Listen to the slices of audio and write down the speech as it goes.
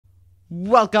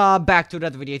Welcome back to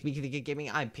another video. It's me, Gaming.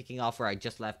 I'm picking off where I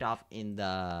just left off in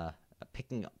the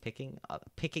picking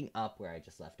up where I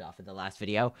just left off in the last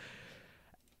video.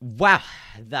 Wow,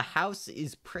 the house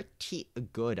is pretty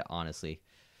good, honestly.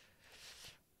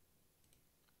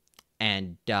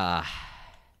 And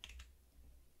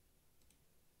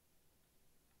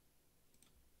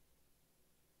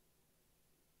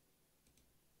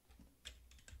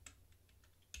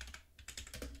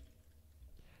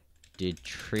did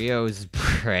trios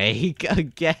break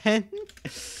again?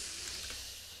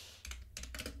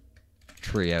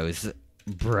 Trios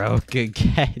broke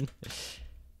again.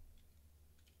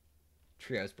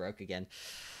 Trios broke again.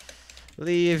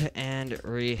 Leave and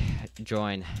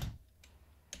rejoin.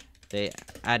 They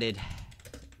added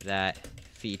that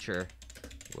feature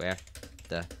where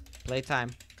the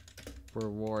playtime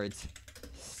rewards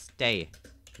stay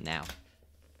now.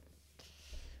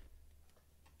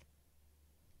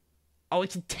 Oh,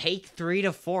 it can take 3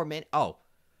 to 4 minutes. Oh.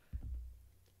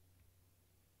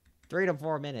 3 to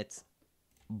 4 minutes.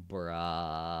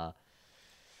 Bruh.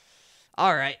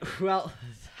 Alright, well,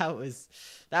 that was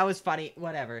funny.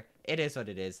 Whatever. It is what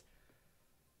it is.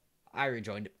 I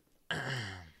rejoined.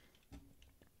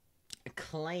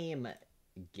 Claim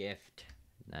gift.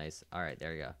 Nice. Alright,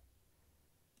 there we go.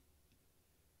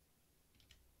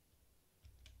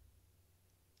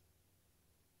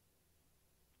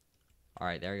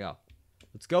 Alright, there we go.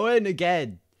 Let's go in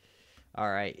again.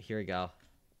 Alright, here we go.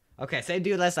 Okay, same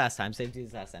dude as last time. Same dude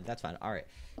as last time. That's fine. Alright.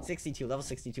 62, level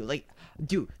 62. Like,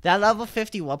 dude, that level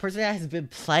 51 person has been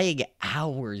playing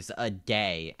hours a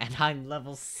day. And I'm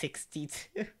level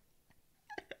 62.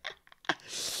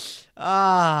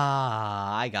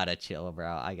 I gotta chill,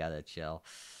 bro. I gotta chill.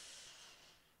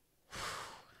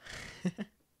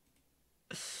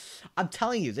 I'm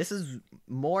telling you, this is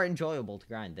more enjoyable to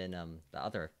grind than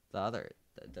the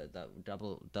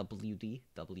double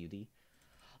WD.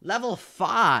 Level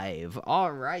 5.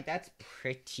 All right, that's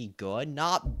pretty good.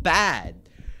 Not bad.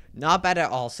 Not bad at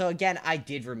all. So again, I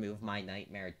did remove my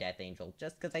Nightmare Death Angel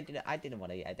just because I didn't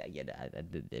want to.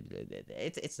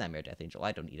 It's Nightmare Death Angel.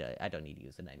 I don't need to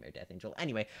use the Nightmare Death Angel.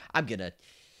 Anyway, I'm gonna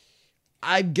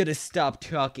stop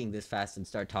talking this fast and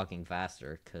start talking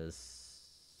faster because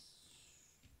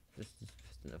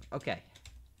okay.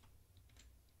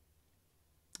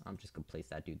 I'm just gonna place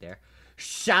that dude there.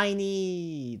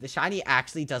 Shiny! The shiny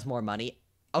actually does more money.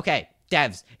 Okay,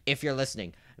 devs, if you're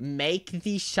listening, make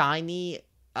the shiny,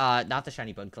 not the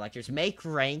shiny bone collectors, make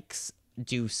ranks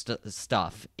do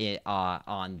stuff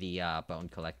on the bone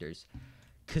collectors.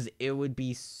 Because it would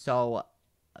be so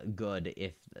good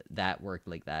if that worked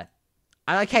like that.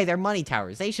 Okay, they're money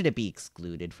towers. They shouldn't be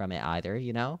excluded from it either,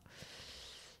 you know?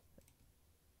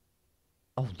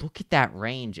 Oh, look at that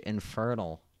range.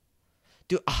 Infernal.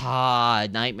 Dude,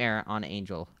 Nightmare on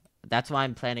Angel. That's what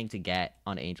I'm planning to get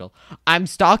on Angel. I'm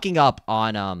stocking up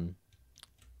on,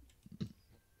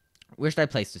 where should I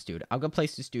place this dude? I'm gonna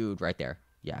place this dude right there.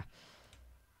 Yeah.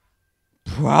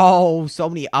 Bro, so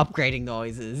many upgrading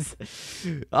noises.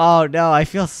 Oh, no, I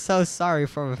feel so sorry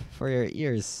for your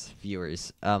ears,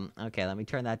 viewers. Okay, let me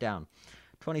turn that down.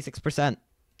 26%.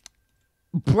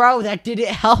 Bro, that didn't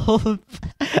help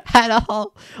at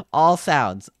all. All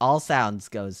sounds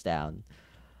goes down.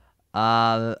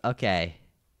 Okay.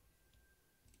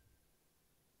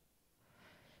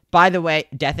 By the way,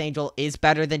 Death Angel is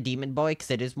better than Demon Boy because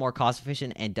it is more cost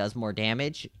efficient and does more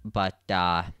damage. But,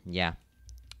 yeah.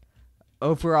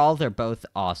 Overall, they're both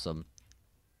awesome.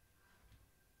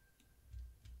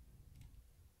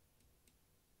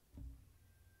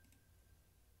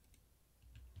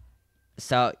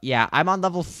 So, yeah, I'm on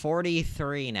level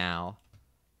 43 now.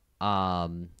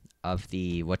 Of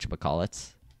the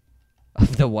whatchamacallits.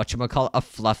 Of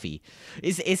Fluffy.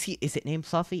 Is it named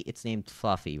Fluffy? It's named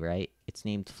Fluffy, right? It's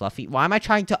named Fluffy. Why am I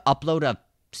trying to upload a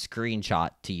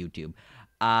screenshot to YouTube?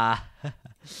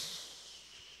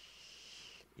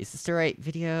 Is this the right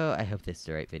video? I hope this is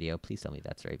the right video. Please tell me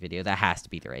that's the right video. That has to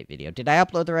be the right video. Did I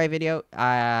upload the right video?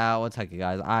 1 second,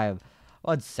 guys.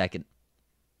 1 second.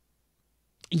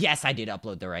 Yes, I did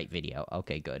upload the right video.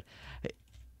 Okay, good.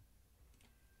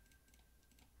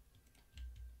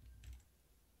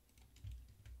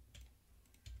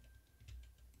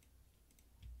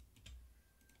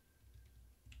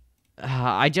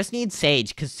 I just need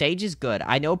Sage, because Sage is good.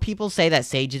 I know people say that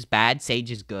Sage is bad.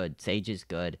 Sage is good. Sage is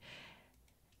good.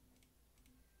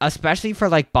 Especially for,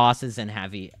 like, bosses and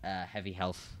heavy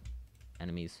health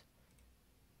enemies.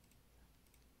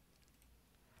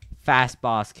 Fast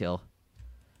boss kill.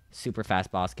 Super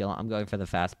fast boss kill. I'm going for the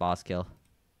fast boss kill.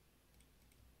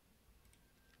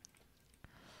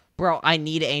 Bro, I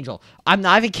need Angel. I'm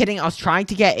not even kidding. I was trying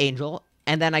to get Angel.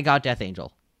 And then I got Death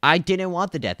Angel. I didn't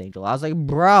want the Death Angel. I was like,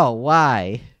 bro,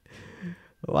 why?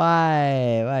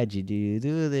 Why? Why'd you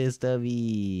do this to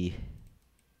me?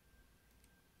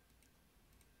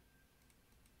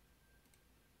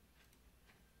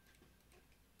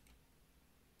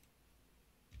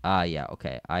 Yeah,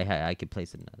 okay. I could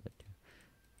place another.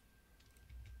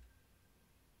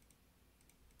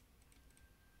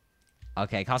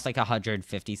 Okay, it costs like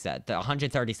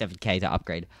 137k to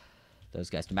upgrade those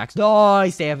guys to max.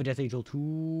 Nice! They have a Death Angel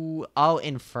too. Oh,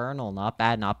 Infernal. Not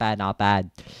bad, not bad, not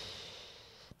bad.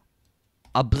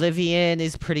 Oblivion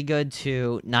is pretty good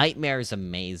too. Nightmare is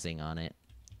amazing on it.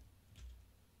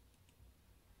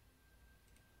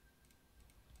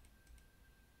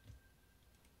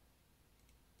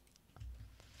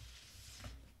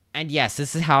 And yes,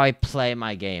 this is how I play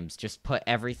my games. Just put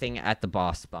everything at the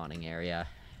boss spawning area.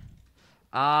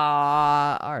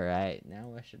 Alright. Now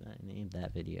what should I name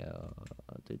that video?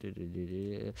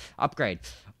 Upgrade.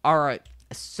 Alright.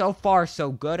 So far,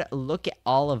 so good. Look at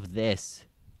all of this.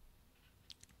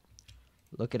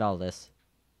 Look at all this.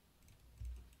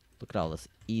 Look at all this.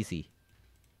 Easy.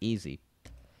 Easy.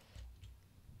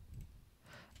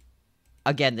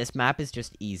 Again, this map is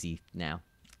just easy now.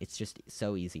 It's just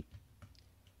so easy.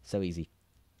 So easy.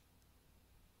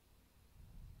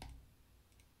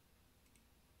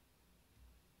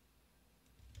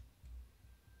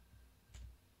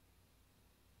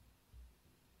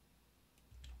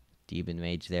 Demon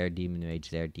Mage there, Demon Mage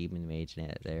there, Demon Mage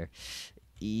there.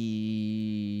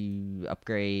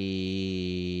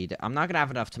 Upgrade. I'm not gonna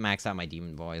have enough to max out my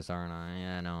Demon Boys, aren't I?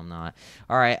 Yeah, no, I'm not.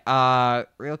 Alright,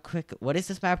 real quick. What is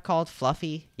this map called?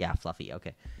 Fluffy? Yeah, Fluffy,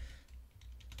 okay.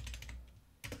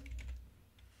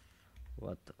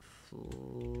 What the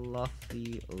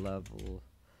Fluffy level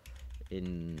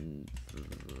in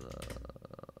the...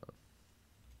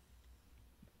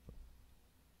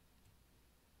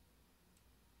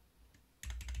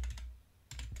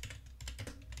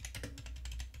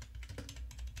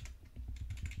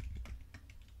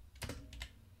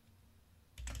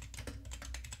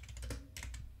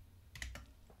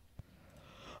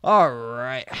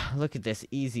 Alright, look at this.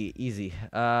 Easy, easy.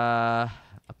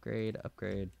 Upgrade,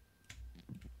 upgrade.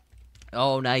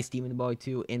 Oh, nice. Demon Boy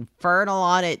 2. Infernal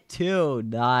on it, too.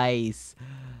 Nice.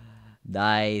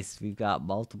 Nice. We've got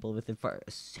multiple with Infernal.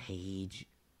 Sage.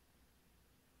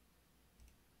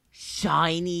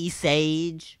 Shiny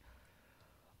Sage.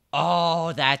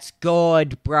 Oh, that's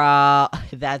good, bro.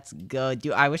 That's good.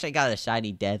 Dude, I wish I got a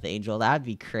shiny Death Angel. That'd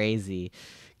be crazy.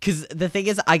 Because the thing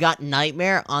is, I got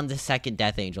Nightmare on the second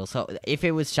Death Angel. So if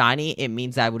it was shiny, it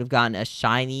means I would have gotten a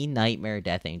shiny Nightmare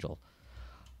Death Angel.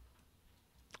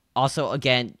 Also,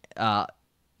 again,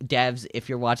 devs, if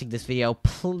you're watching this video,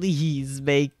 please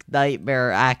make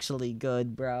Nightmare actually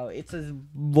good, bro. It's a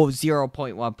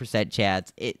 0.1%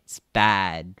 chance. It's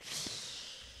bad.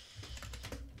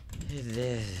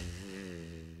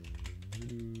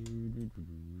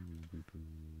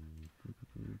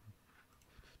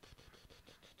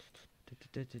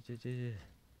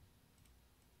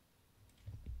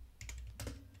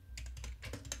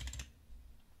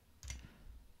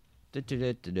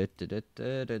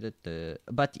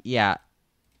 But yeah,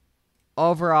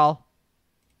 overall,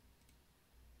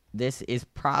 this is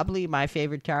probably my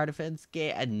favorite tower defense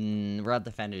game, and World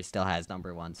Defenders still has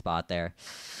 #1 spot there.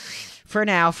 For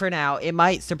now, it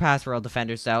might surpass World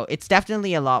Defenders, though. It's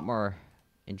definitely a lot more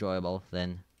enjoyable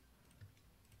than...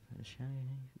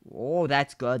 Oh,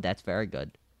 that's good. That's very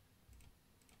good.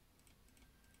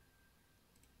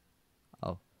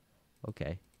 Oh,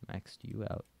 okay. Maxed you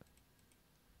out.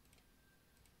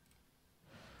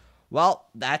 Well,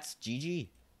 that's GG.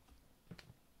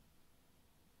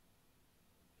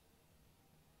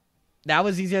 That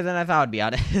was easier than I thought, to be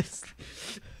honest.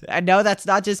 I know that's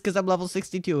not just because I'm level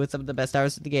 62 with some of the best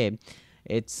towers in the game.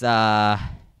 It's, yeah,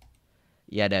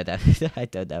 no, I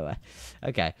don't know why.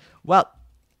 Okay, well,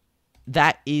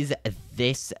 that is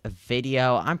this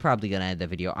video. I'm probably going to end the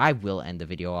video. I will end the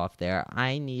video off there.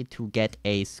 I need to get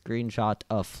a screenshot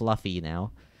of Fluffy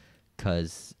now.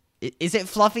 Because, is it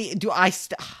Fluffy?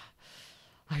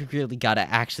 I really gotta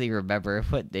actually remember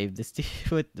what name this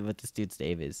what this dude's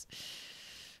name is.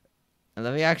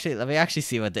 Let me actually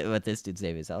see what this dude's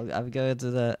name is. I'm going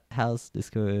to the house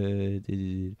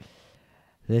Discord.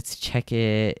 Let's check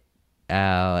it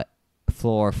out.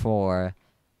 Floor 4,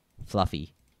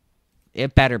 Fluffy.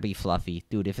 It better be Fluffy,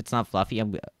 dude. If it's not Fluffy,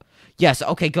 I'm. Yes.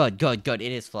 Okay. Good. It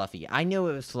is Fluffy. I knew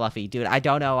it was Fluffy, dude. I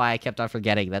don't know why I kept on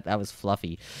forgetting that was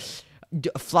Fluffy.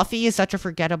 Fluffy is such a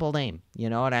forgettable name. You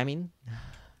know what I mean?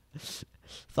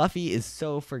 Fluffy is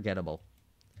so forgettable.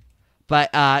 But,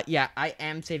 yeah, I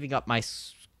am saving up my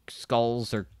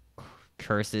skulls or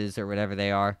curses or whatever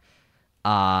they are.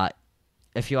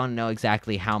 If you want to know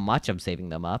exactly how much I'm saving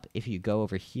them up, if you go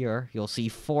over here, you'll see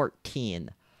 14,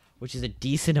 which is a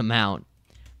decent amount.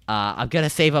 I'm going to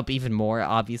save up even more,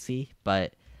 obviously,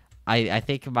 but I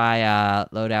think my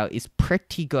loadout is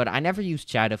pretty good. I never used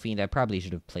Shadow Fiend. I probably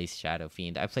should have placed Shadow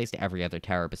Fiend. I placed every other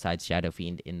tower besides Shadow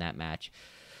Fiend in that match.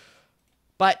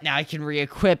 But now I can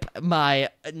re-equip my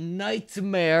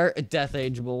Nightmare Death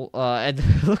Angel. And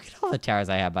look at all the towers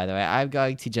I have, by the way. I'm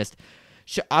going to just...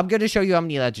 I'm going to show you how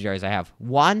many legendaries I have.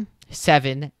 1,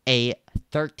 7, 8,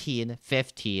 13,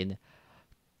 15,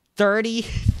 30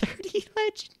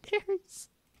 legendaries.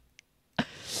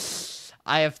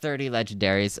 I have 30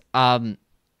 legendaries.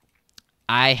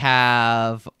 I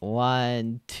have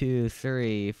 1, 2,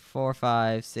 3, 4,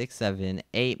 5, 6, 7,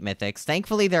 8 mythics.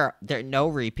 Thankfully, there are no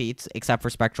repeats except for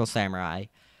Spectral Samurai.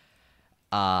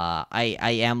 I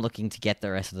am looking to get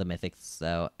the rest of the mythics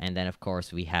though, and then of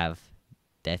course we have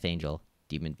Death Angel,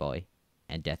 Demon Boy,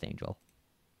 and Death Angel.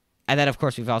 And then of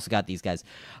course we've also got these guys.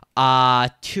 I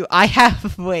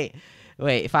have wait,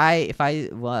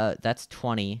 that's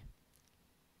 20.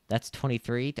 That's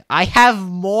 23. I have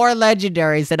more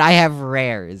legendaries than I have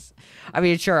rares. I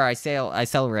mean, sure, I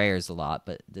sell rares a lot,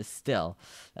 but still,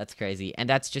 that's crazy. And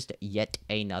that's just yet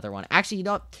another one. Actually, you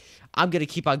know what? I'm gonna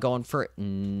keep on going for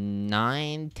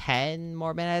 9, 10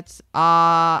 more minutes. No.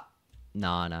 I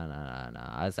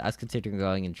was considering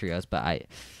going in trios, but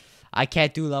I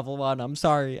can't do level 1. I'm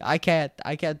sorry. I can't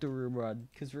do room run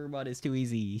because room run is too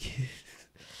easy.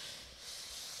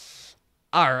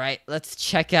 All right, let's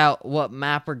check out what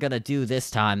map we're gonna do this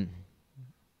time.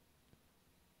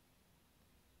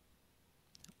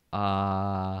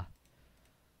 I'm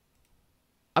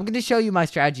gonna show you my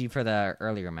strategy for the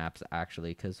earlier maps,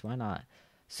 actually, because why not?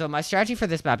 So my strategy for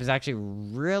this map is actually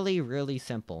really, really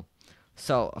simple.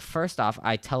 So first off,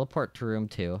 I teleport to room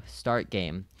 2, start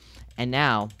game, and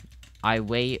now I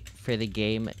wait for the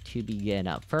game to begin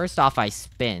up. First off, I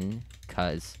spin,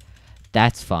 because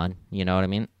that's fun, you know what I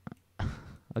mean?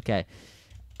 Okay,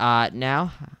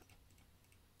 now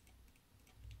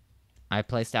I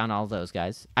place down all those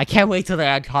guys. I can't wait till they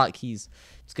add hotkeys.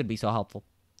 It's gonna be so helpful.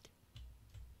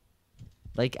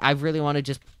 Like, I really want to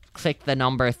just click the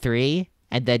number 3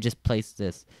 and then just place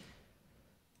this.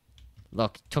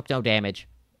 Look, took no damage.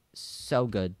 So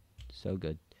good, so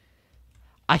good.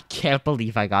 I can't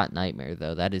believe I got Nightmare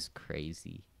though. That is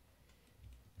crazy.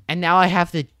 And now I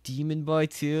have the Demon Boy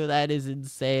too. That is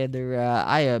insane.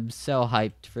 I am so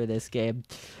hyped for this game.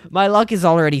 My luck is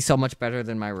already so much better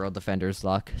than my World Defender's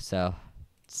luck. So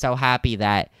happy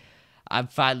that I'm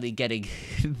finally getting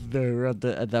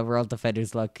the World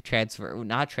Defender's luck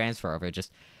not transfer over,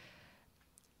 just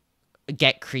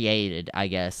get created, I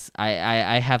guess.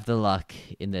 I have the luck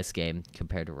in this game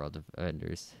compared to World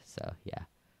Defenders. So yeah.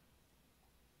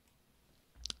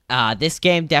 This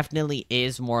game definitely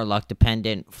is more luck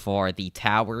dependent for the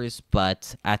towers,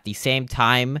 but at the same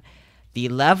time, the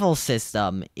level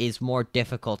system is more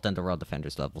difficult than the World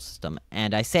Defenders level system.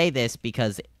 And I say this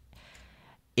because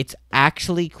it's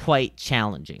actually quite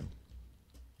challenging.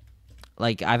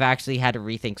 Like, I've actually had to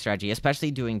rethink strategy,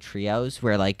 especially doing trios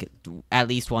where, like, at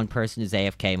least one person is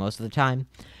AFK most of the time,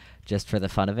 just for the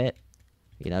fun of it.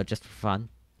 You know, just for fun.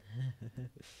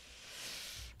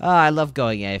 I love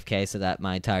going AFK so that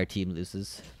my entire team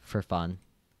loses for fun.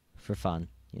 For fun,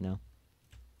 you know?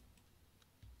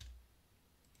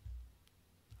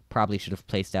 Probably should have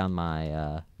placed down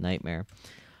my Nightmare.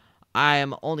 I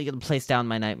am only going to place down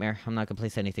my Nightmare. I'm not going to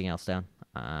place anything else down.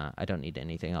 I don't need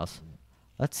anything else.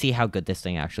 Let's see how good this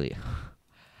thing actually...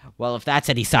 Well, if that's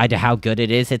any side to how good it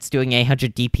is, it's doing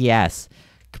 800 DPS.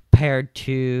 Compared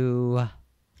to...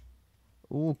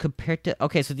 Ooh, compared to...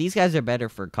 Okay, so these guys are better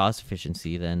for cost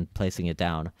efficiency than placing it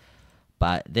down.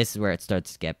 But this is where it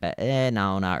starts to get better.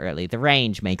 No, not really. The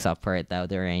range makes up for it, though.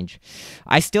 The range.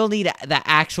 I still need the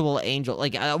actual angel.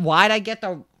 Like, why'd I get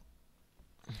the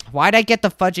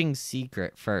fudging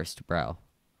secret first, bro?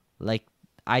 Like,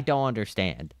 I don't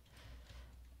understand.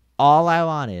 All I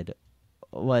wanted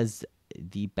was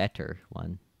the better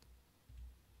one.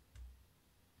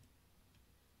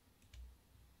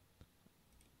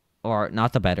 Or,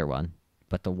 not the better one,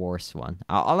 but the worst one.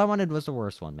 All I wanted was the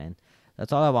worst one, man.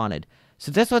 That's all I wanted.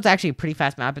 So this one's actually a pretty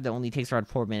fast map. It only takes around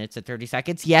 4 minutes and 30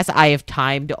 seconds. Yes, I have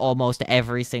timed almost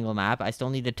every single map. I still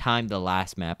need to time the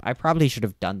last map. I probably should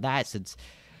have done that since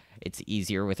it's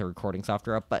easier with a recording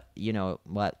software up. But, you know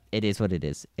what? It is what it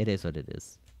is. It is what it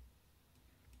is.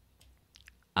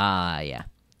 Yeah.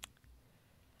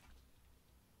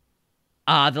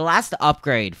 The last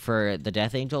upgrade for the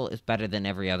Death Angel is better than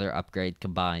every other upgrade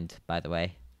combined, by the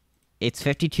way. It's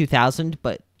 52,000,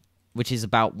 but which is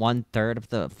about 1/3 of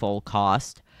the full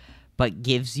cost, but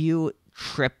gives you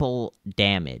triple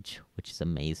damage, which is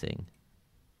amazing.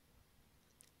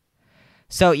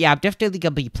 So, yeah, I'm definitely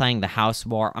going to be playing the house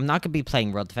more. I'm not going to be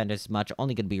playing World Defenders much.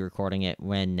 Only going to be recording it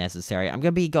when necessary. I'm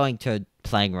going to be going to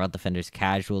playing World Defenders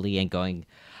casually and going...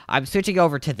 I'm switching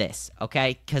over to this,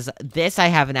 okay? Because this I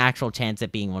have an actual chance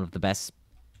at being one of the best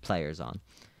players on.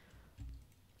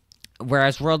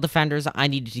 Whereas World Defenders, I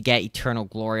needed to get Eternal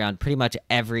Glory on pretty much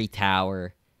every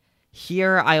tower.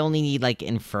 Here, I only need, like,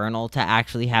 Infernal to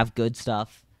actually have good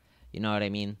stuff. You know what I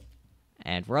mean?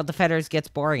 And World Defenders gets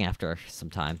boring after some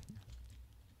time.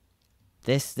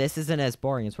 This isn't as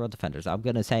boring as World Defenders. I'm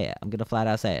gonna say it. I'm gonna flat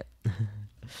out say it.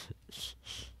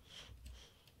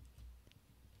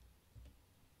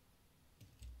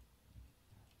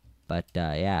 But,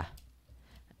 yeah.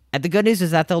 And the good news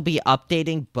is that they'll be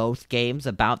updating both games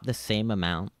about the same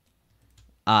amount.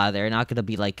 They're not gonna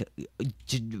be, like,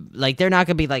 they're not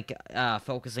gonna be, like,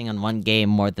 focusing on one game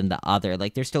more than the other.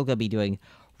 Like, they're still gonna be doing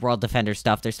World Defender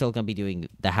stuff. They're still gonna be doing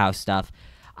the house stuff.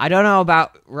 I don't know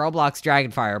about Roblox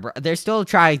Dragonfire, but they're still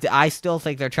trying to... I still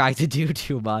think they're trying to do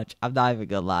too much. I'm not even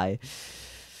gonna lie.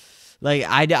 Like,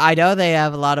 I know they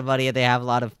have a lot of money and they have a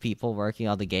lot of people working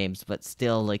on the games, but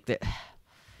still, like,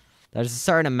 there's a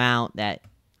certain amount that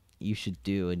you should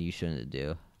do and you shouldn't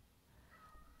do.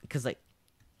 Because, like...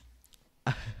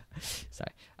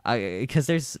 sorry. Because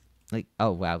there's, like...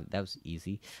 Oh, wow, that was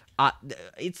easy.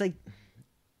 It's like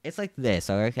this,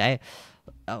 okay?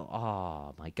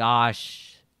 Oh my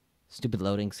gosh. Stupid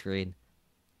loading screen.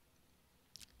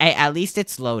 Hey, at least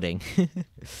it's loading.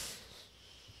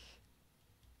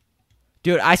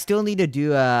 Dude, I still need to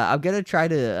do, I'm gonna try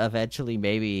to eventually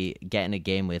maybe get in a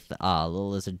game with, Little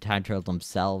Lizard Time Turtle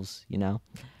themselves, you know?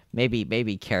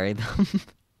 Maybe carry them.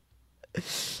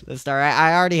 Let's start.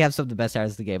 I already have some of the best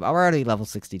artists in the game. I'm already level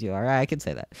 62, alright? I can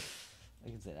say that.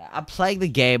 I'm playing the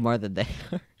game more than they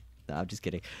are. No, I'm just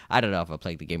kidding. I don't know if I'm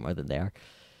playing the game more than they are.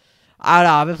 I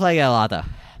don't know, I've been playing it a lot, though.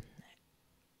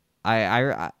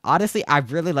 I honestly, I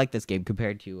really like this game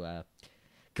compared to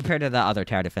the other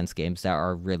tower defense games that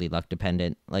are really luck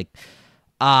dependent. Like,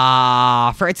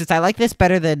 for instance, I like this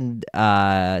better than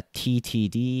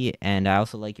TTD, and I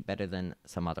also like it better than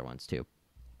some other ones too.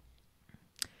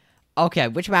 Okay,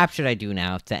 which map should I do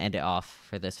now to end it off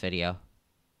for this video?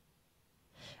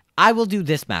 I will do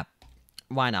this map.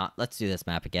 Why not? Let's do this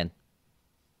map again.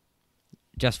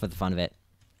 Just for the fun of it.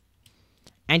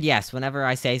 And yes, whenever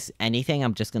I say anything,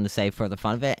 I'm just going to say for the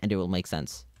fun of it, and it will make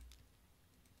sense.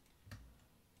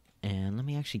 And let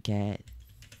me actually get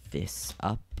this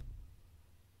up.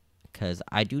 Because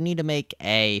I do need to make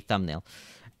a thumbnail.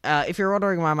 If you're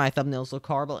wondering why my thumbnails look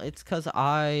horrible, it's because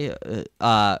I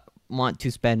want to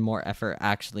spend more effort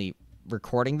actually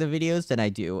recording the videos than I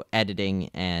do editing,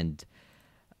 and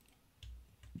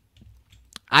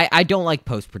I don't like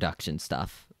post-production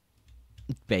stuff.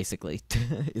 Basically,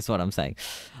 is what I'm saying.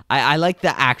 I like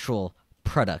the actual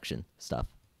production stuff.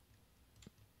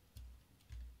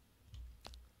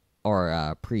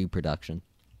 Or, pre-production.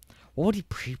 What would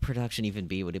pre-production even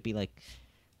be? Would it be like...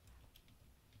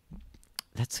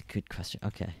 That's a good question.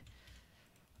 Okay.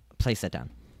 Place that down.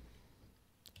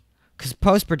 Because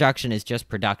post-production is just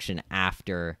production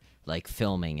after, like,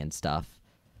 filming and stuff.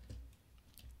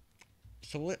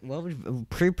 So what would...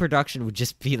 Pre-production would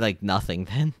just be, like, nothing,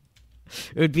 then.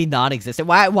 It would be non-existent.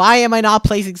 Why am I not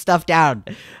placing stuff down?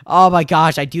 Oh my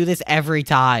gosh, I do this every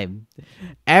time.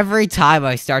 Every time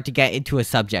I start to get into a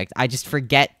subject, I just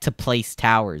forget to place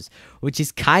towers, which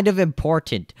is kind of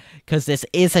important, because this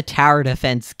is a tower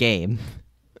defense game.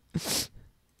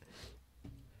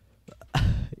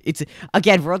 It's,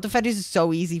 again, World Defenders is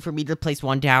so easy for me to place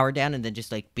one tower down and then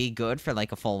just, like, be good for,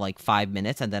 like, a full, like, 5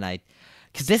 minutes, and then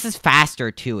because this is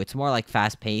faster, too. It's more, like,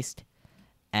 fast-paced.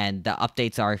 And the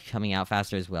updates are coming out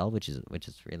faster as well, which is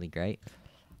really great.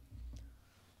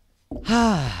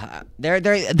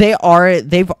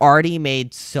 They've already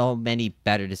made so many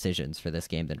better decisions for this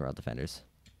game than World Defenders.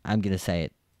 I'm gonna say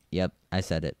it. Yep, I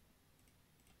said it.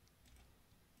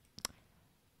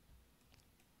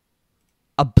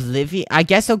 Oblivion. I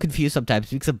get so confused sometimes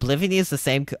because Oblivion is the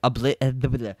same.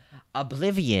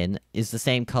 Oblivion is the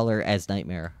same color as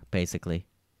Nightmare, basically.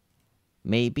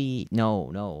 Maybe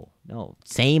no.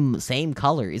 Same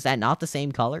color. Is that not the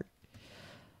same color?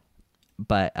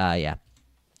 But yeah.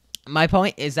 My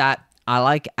point is that I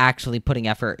like actually putting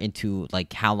effort into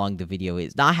like how long the video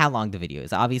is. Not how long the video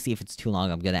is. Obviously if it's too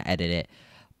long I'm going to edit it.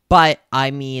 But I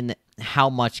mean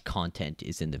how much content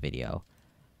is in the video.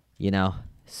 You know?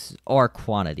 Or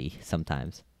quantity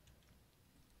sometimes.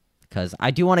 because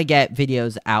I do want to get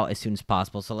videos out as soon as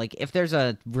possible. So, like, if there's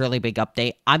a really big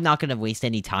update, I'm not going to waste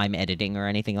any time editing or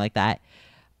anything like that.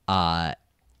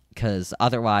 Because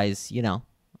otherwise, you know.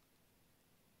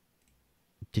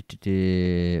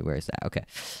 Where is that? Okay.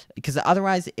 Because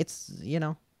otherwise, it's, you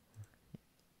know,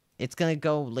 it's going to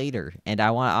go later. And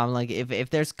I'm like, if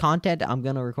there's content, I'm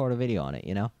going to record a video on it,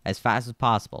 you know, as fast as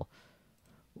possible.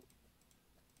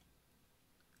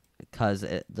 Because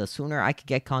the sooner I could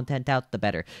get content out, the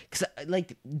better. Because,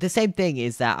 like, the same thing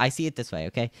is that I see it this way,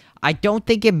 okay? I don't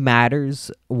think it matters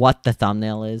what the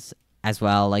thumbnail is as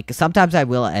well. Like, sometimes I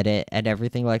will edit and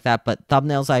everything like that, but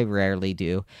thumbnails I rarely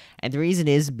do. And the reason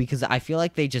is because I feel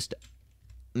like they just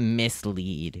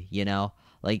mislead, you know?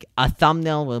 Like, a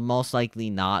thumbnail will most likely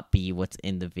not be what's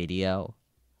in the video.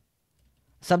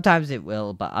 Sometimes it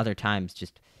will, but other times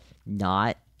just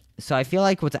not. So I feel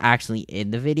like what's actually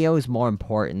in the video is more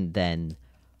important than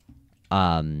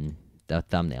the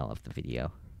thumbnail of the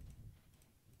video.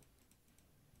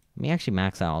 Let me actually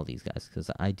max out all these guys because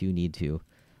I do need to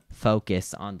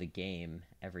focus on the game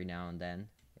every now and then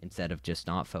instead of just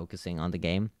not focusing on the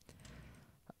game.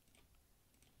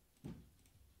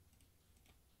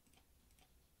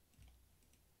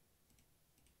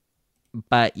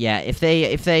 But yeah, if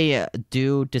they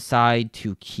do decide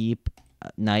to keep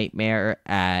Nightmare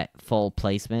at full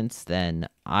placements, then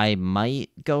I might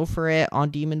go for it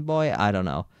on Demon Boy. I don't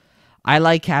know. I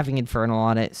like having Infernal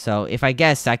on it, so if I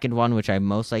get a second one, which I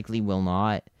most likely will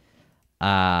not,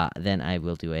 then I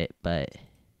will do it, but,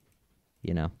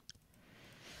 you know.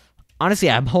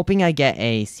 Honestly, I'm hoping I get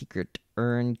a secret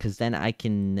urn, because then I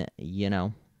can, you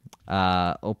know,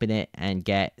 open it and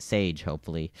get Sage,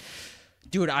 hopefully.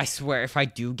 Dude, I swear, if I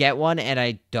do get one and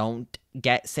I don't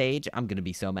get Sage, I'm gonna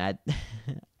be so mad.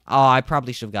 Oh, I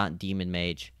probably should have gotten Demon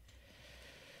Mage.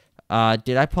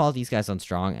 Did I put all these guys on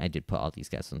strong? I did put all these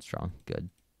guys on strong. Good.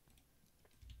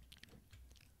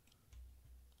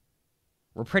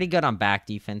 We're pretty good on back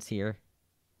defense here.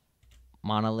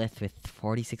 Monolith with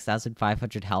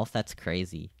 46,500 health. That's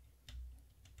crazy.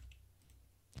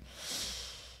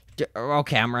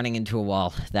 Okay, I'm running into a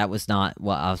wall. That was not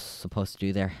what I was supposed to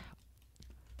do there.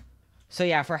 So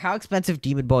yeah, for how expensive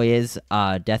Demon Boy is,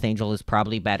 Death Angel is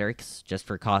probably better, just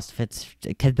for cost efficiency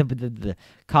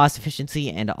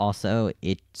and also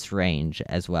its range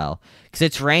as well. Because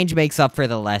its range makes up for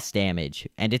the less damage,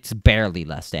 and it's barely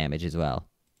less damage as well.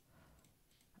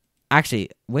 Actually,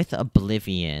 with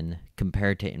Oblivion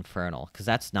compared to Infernal, because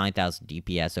that's 9,000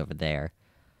 DPS over there,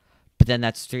 but then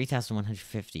that's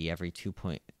 3,150 every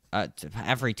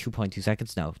 2.2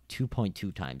 seconds. No,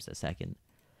 2.2 times a second.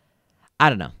 I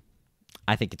don't know.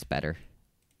 I think it's better.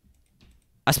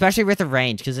 Especially with the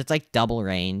range, because it's like double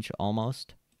range,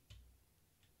 almost.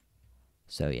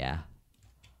 So, yeah.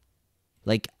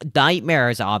 Like, Nightmare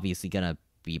is obviously gonna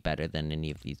be better than any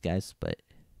of these guys, but...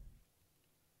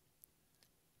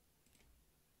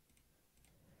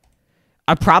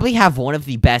 I probably have one of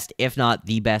the best, if not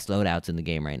the best loadouts in the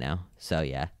game right now. So,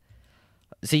 yeah.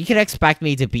 So, you can expect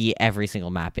me to beat every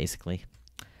single map, basically.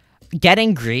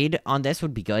 Getting Greed on this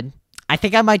would be good. I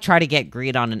think I might try to get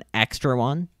Greed on an extra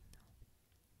one.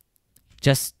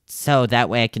 Just so that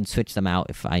way I can switch them out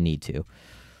if I need to.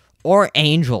 Or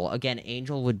Angel. Again,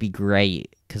 Angel would be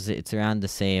great. Because it's around the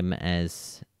same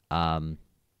as... as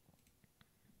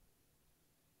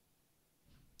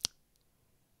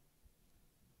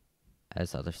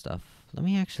other stuff. Let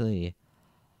me actually...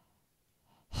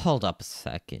 Hold up a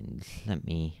second. Let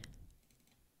me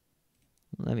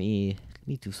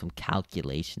do some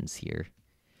calculations here.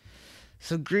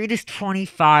 So Greed is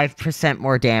 25%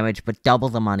 more damage, but double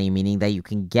the money, meaning that you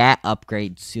can get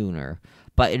upgrades sooner.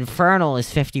 But Infernal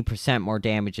is 50% more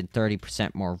damage and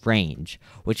 30% more range,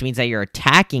 which means that you're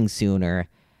attacking sooner,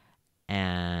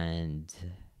 and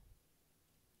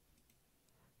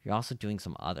you're also doing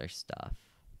some other stuff.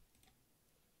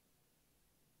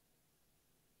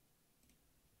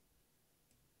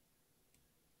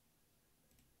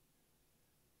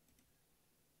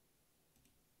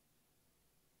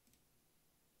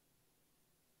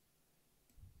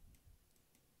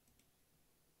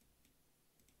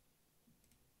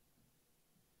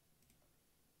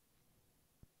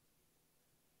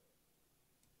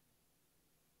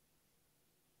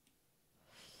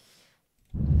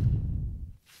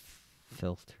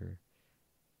 Filter.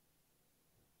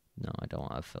 No, I don't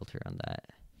want a filter on that.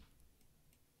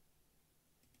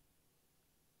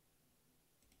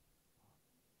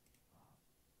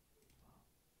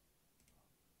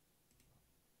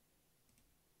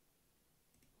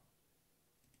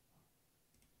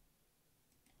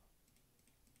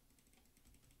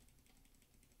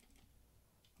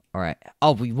 All right.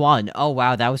 Oh, we won. Oh,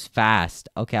 wow. That was fast.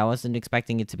 Okay, I wasn't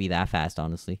expecting it to be that fast,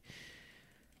 honestly.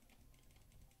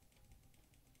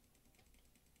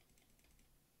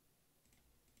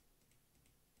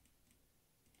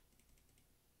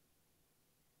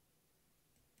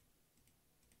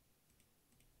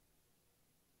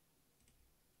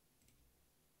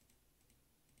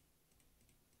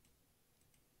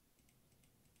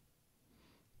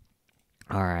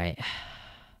 All right.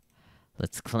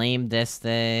 Let's claim this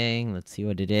thing. Let's see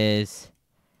what it is.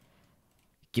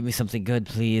 Give me something good,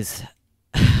 please.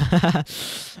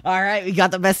 All right, we got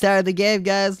the best tower of the game,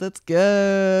 guys. Let's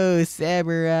go,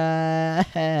 samurai.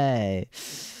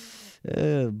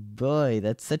 Oh boy,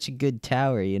 that's such a good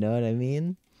tower. You know what I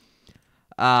mean?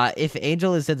 If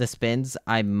Angel is in the spins,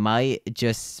 I might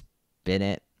just spin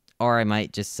it, or I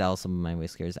might just sell some of my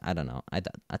whiskers. I don't know. Do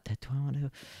I want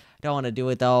to? I don't want to do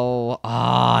it though.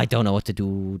 I don't know what to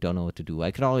do. Don't know what to do.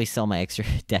 I could always sell my extra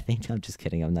Death Angel. I'm just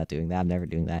kidding. I'm not doing that. I'm never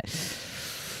doing that.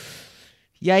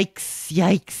 Yikes,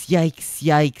 yikes, yikes,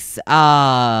 yikes.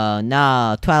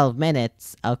 No, 12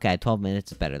 minutes. Okay, 12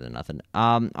 minutes is better than nothing.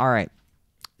 All right.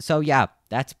 So, yeah,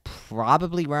 that's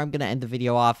probably where I'm going to end the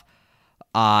video off.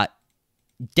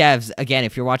 Devs, again,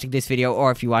 if you're watching this video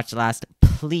or if you watched the last,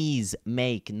 please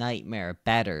make Nightmare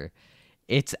better.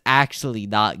 It's actually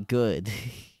not good.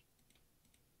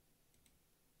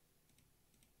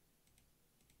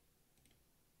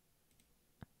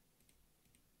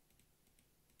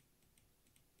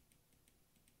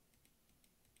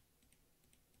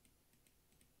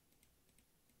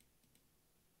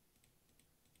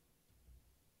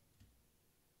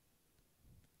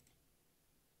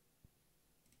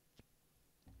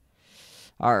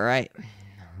 Alright.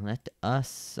 Let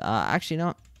us... actually,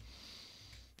 no.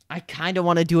 I kind of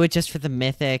want to do it just for the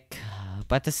mythic.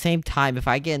 But at the same time, if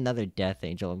I get another Death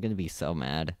Angel, I'm going to be so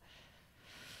mad.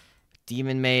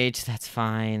 Demon Mage, that's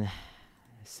fine.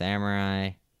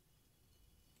 Samurai.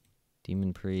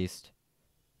 Demon Priest.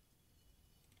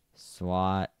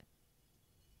 SWAT.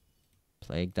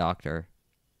 Plague Doctor.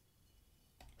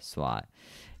 SWAT.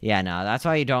 Yeah, no, that's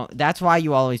why you don't... That's why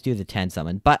you always do the 10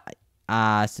 summon. But...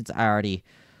 since I already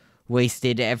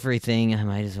wasted everything, I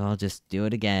might as well just do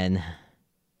it again.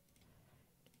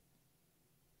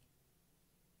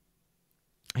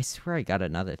 I swear I got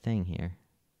another thing here.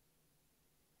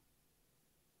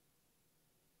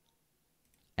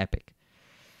 Epic.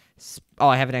 Oh,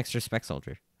 I have an extra Spec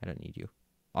Soldier. I don't need you.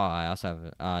 Oh, I also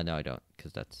have... no, I don't,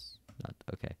 because that's not...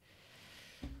 Okay.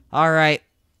 Alright.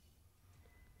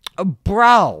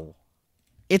 Bro!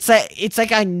 It's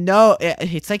like I know...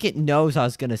 It's like it knows I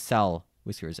was gonna sell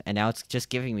Whiskers, and now it's just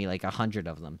giving me like 100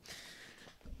 of them.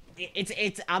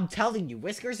 I'm telling you,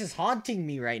 Whiskers is haunting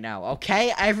me right now,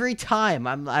 okay? Every time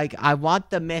I'm like, I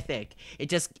want the mythic. It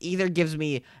just either gives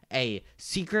me a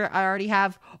secret I already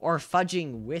have or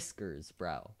fudging Whiskers,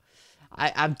 bro.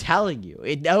 I'm telling you,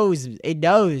 it knows,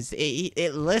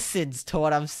 it listens to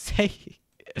what I'm saying.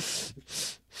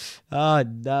 Oh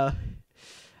no.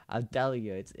 I'm telling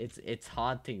you, it's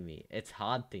haunting me. It's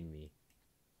haunting me.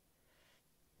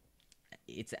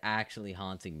 It's actually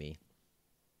haunting me.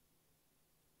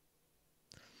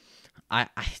 I'm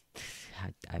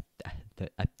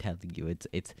telling you,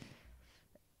 it's.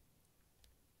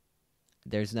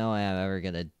 There's no way I'm ever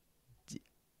gonna,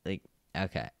 like.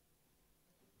 Okay.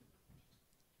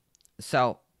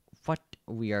 So what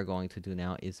we are going to do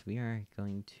now is we are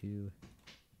going to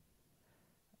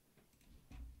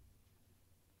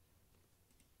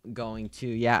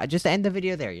yeah, just end the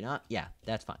video there. You know, yeah,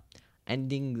 that's fine.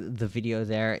 Ending the video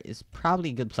there is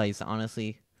probably a good place,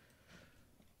 honestly.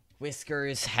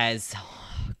 Whiskers has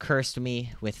cursed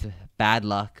me with bad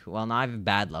luck. Well, not even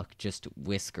bad luck, just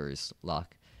Whiskers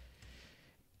luck.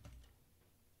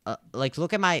 Like,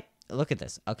 look at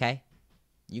this, okay?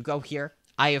 You go here.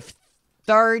 I have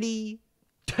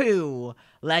 32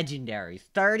 legendaries.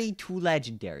 32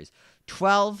 legendaries.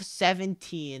 12,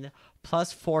 17,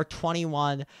 plus 4,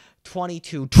 21,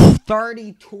 22,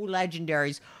 32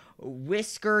 legendaries.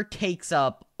 Whisker takes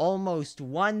up almost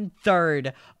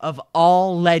 1/3 of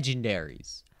all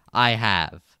legendaries I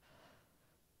have.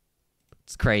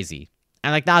 It's crazy.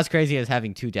 And, like, not as crazy as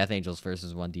having 2 Death Angels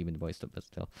versus 1 Demon Boy, but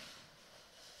still.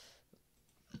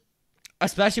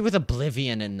 Especially with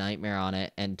Oblivion and Nightmare on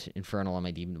it, and Infernal on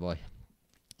my Demon Boy.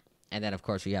 And then, of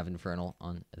course, we have Infernal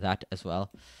on that as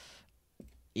well.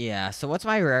 Yeah, so what's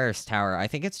my rarest tower? I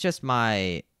think it's just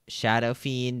my Shadow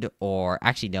Fiend, or...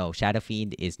 Actually, no, Shadow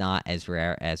Fiend is not as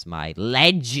rare as my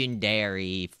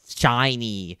legendary,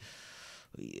 shiny...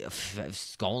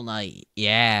 Skull Knight.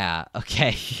 Yeah,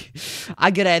 okay.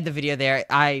 I'm gonna end the video there.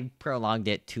 I prolonged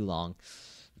it too long.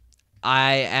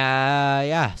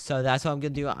 Yeah, so that's what I'm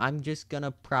gonna do. I'm just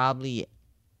gonna probably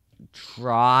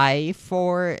try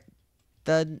for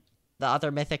the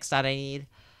other mythics that I need.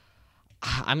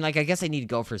 I'm like, I guess I need to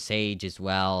go for Sage as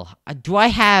well. Do I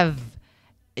have...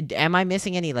 Am I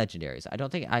missing any legendaries? I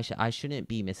don't think I shouldn't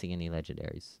be missing any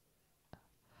legendaries.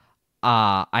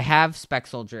 I have Spec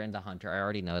Soldier and the Hunter. I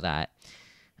already know that.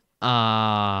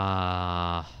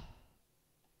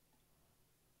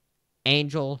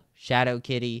 Angel, Shadow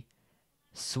Kitty,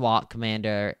 SWAT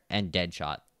Commander, and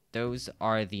Deadshot. Those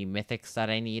are the mythics that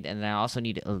I need, and then I also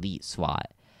need Elite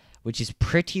SWAT, which is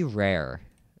pretty rare.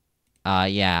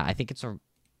 Yeah, I think it's a...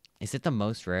 Is it the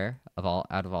most rare of all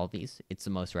out of all these? It's the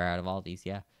most rare out of all these,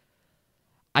 yeah.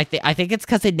 I think it's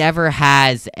because it never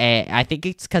has a... I think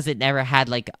it's because it never had,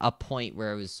 like, a point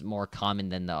where it was more common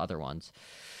than the other ones.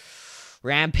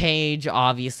 Rampage,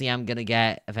 obviously, I'm gonna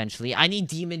get eventually. I need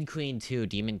Demon Queen, too.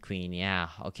 Demon Queen, yeah.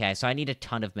 Okay, so I need a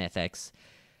ton of mythics.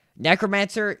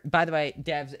 Necromancer, by the way,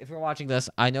 devs, if you're watching this,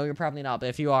 I know you're probably not, but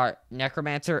if you are,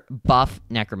 Necromancer, buff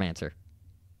Necromancer.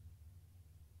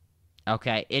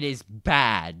 Okay, it is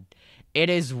bad. It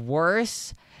is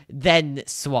worse than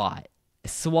SWAT.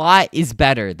 SWAT is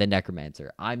better than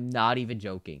Necromancer. I'm not even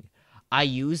joking. I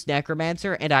used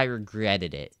Necromancer and I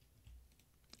regretted it.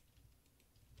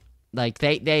 Like,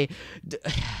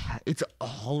 it's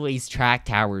always track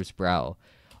towers, bro.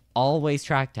 Always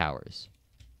track towers.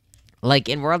 Like,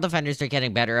 in World Defenders, they're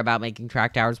getting better about making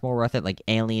track towers more worth it, like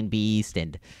Alien Beast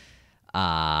and the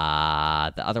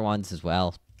other ones as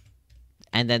well.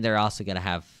 And then they're also gonna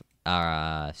have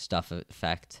stuff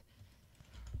effect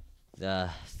the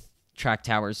track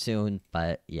towers soon,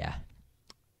 but yeah.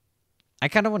 I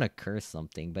kind of want to curse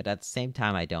something, but at the same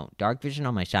time, I don't. Dark Vision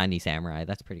on my Shiny Samurai,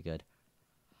 that's pretty good.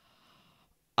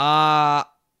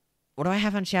 What do I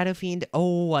have on Shadow Fiend?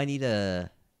 Oh, I need to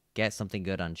get something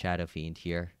good on Shadow Fiend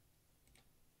here.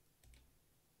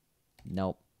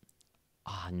 Nope.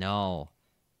 Oh, no.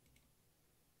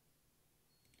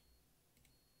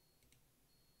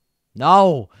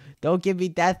 No! Don't give me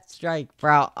Death Strike,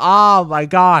 bro. Oh, my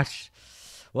gosh.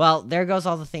 Well, there goes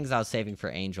all the things I was saving for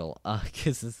Angel.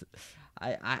 Because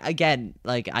again,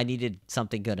 like, I needed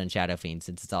something good on Shadow Fiend,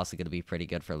 since it's also going to be pretty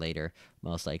good for later,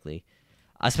 most likely.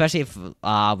 Especially if,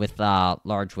 with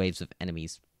large waves of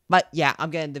enemies. But, yeah,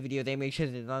 I'm getting the video there. Make sure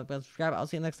to subscribe. I'll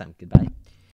see you next time. Goodbye.